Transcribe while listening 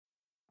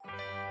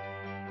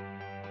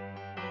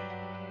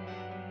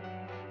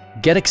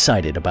Get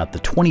excited about the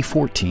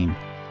 2014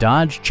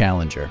 Dodge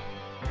Challenger.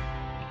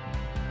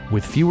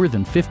 With fewer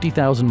than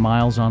 50,000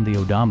 miles on the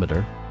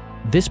odometer,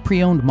 this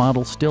pre-owned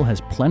model still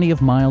has plenty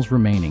of miles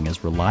remaining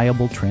as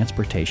reliable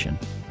transportation.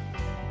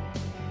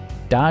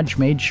 Dodge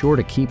made sure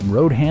to keep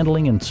road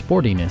handling and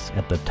sportiness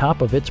at the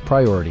top of its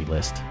priority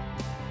list.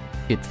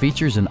 It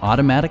features an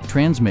automatic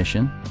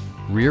transmission,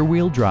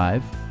 rear-wheel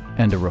drive,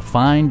 and a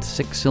refined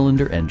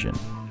 6-cylinder engine.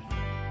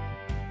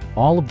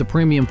 All of the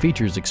premium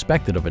features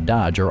expected of a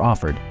Dodge are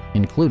offered,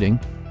 including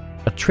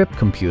a trip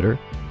computer,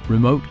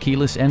 remote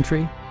keyless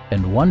entry,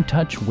 and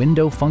one-touch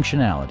window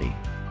functionality.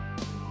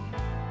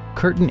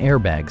 Curtain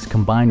airbags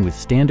combine with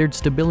standard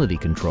stability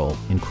control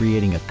in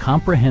creating a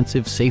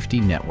comprehensive safety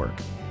network.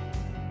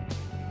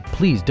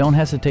 Please don't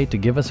hesitate to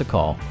give us a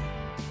call